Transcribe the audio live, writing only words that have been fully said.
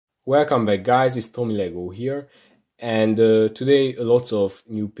Welcome back, guys, it's tomilego here, and today lots of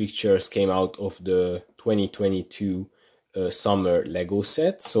new pictures came out of the 2022 summer Lego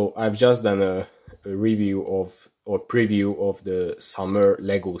set. So I've just done a review of or preview of the summer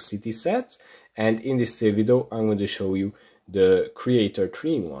Lego city sets, and in this video I'm going to show you the Creator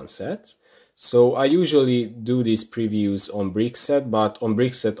 3-in-1 sets. So I usually do these previews on Brickset, but on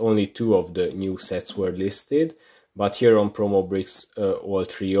Brickset only 2 of the new sets were listed. But here on Promo Bricks, all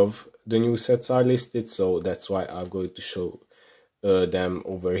 3 of the new sets are listed, so that's why I'm going to show them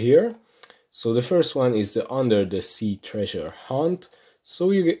over here. So the first one is the Under the Sea Treasure Hunt.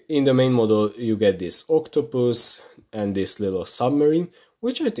 So you get, in the main model you get this octopus and this little submarine,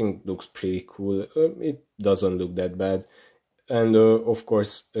 which I think looks pretty cool. It doesn't look that bad. And of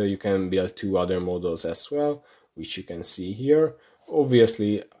course you can build 2 other models as well, which you can see here.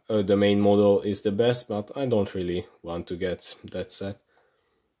 Obviously the main model is the best, but I don't really want to get that set.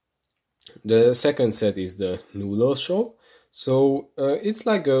 The second set is the Noodle Shop. So it's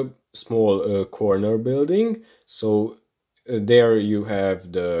like a small corner building. So there you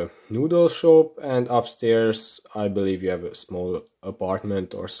have the noodle shop, and upstairs I believe you have a small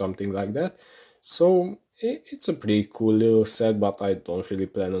apartment or something like that. So it's a pretty cool little set, but I don't really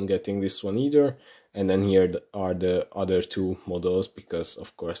plan on getting this one either. And then here are the other 2 models, because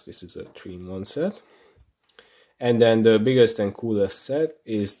of course this is a 3-in-1 set. And then the biggest and coolest set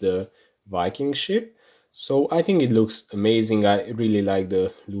is the Viking ship. So I think it looks amazing. I really like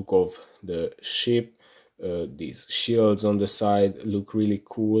the look of the ship. These shields on the side look really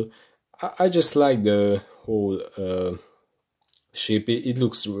cool. I just like the whole ship. It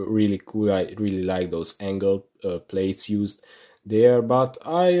looks really cool. I really like those angle plates used there, but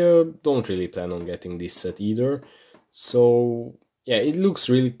I don't really plan on getting this set either. So yeah, it looks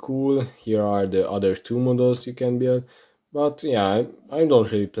really cool. Here are the other 2 models you can build, but yeah, I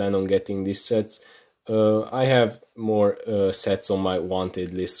don't really plan on getting these sets. I have more sets on my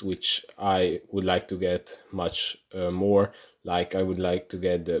wanted list, which I would like to get much more. Like I would like to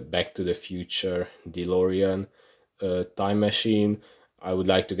get the Back to the Future DeLorean time machine. I would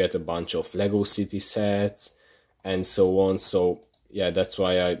like to get a bunch of Lego City sets and so on. So yeah, that's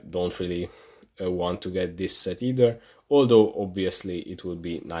why I don't really want to get this set either, although obviously it would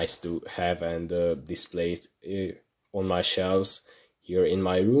be nice to have and display it on my shelves here in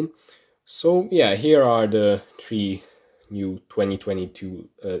my room. So yeah, here are the 3 new 2022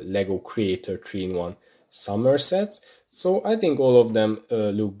 Lego Creator 3-in-1 summer sets. So I think all of them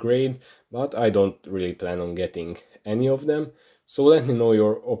look great, but I don't really plan on getting any of them. So let me know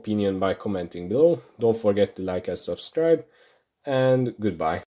your opinion by commenting below. Don't forget to like and subscribe, and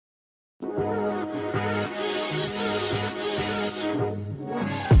goodbye.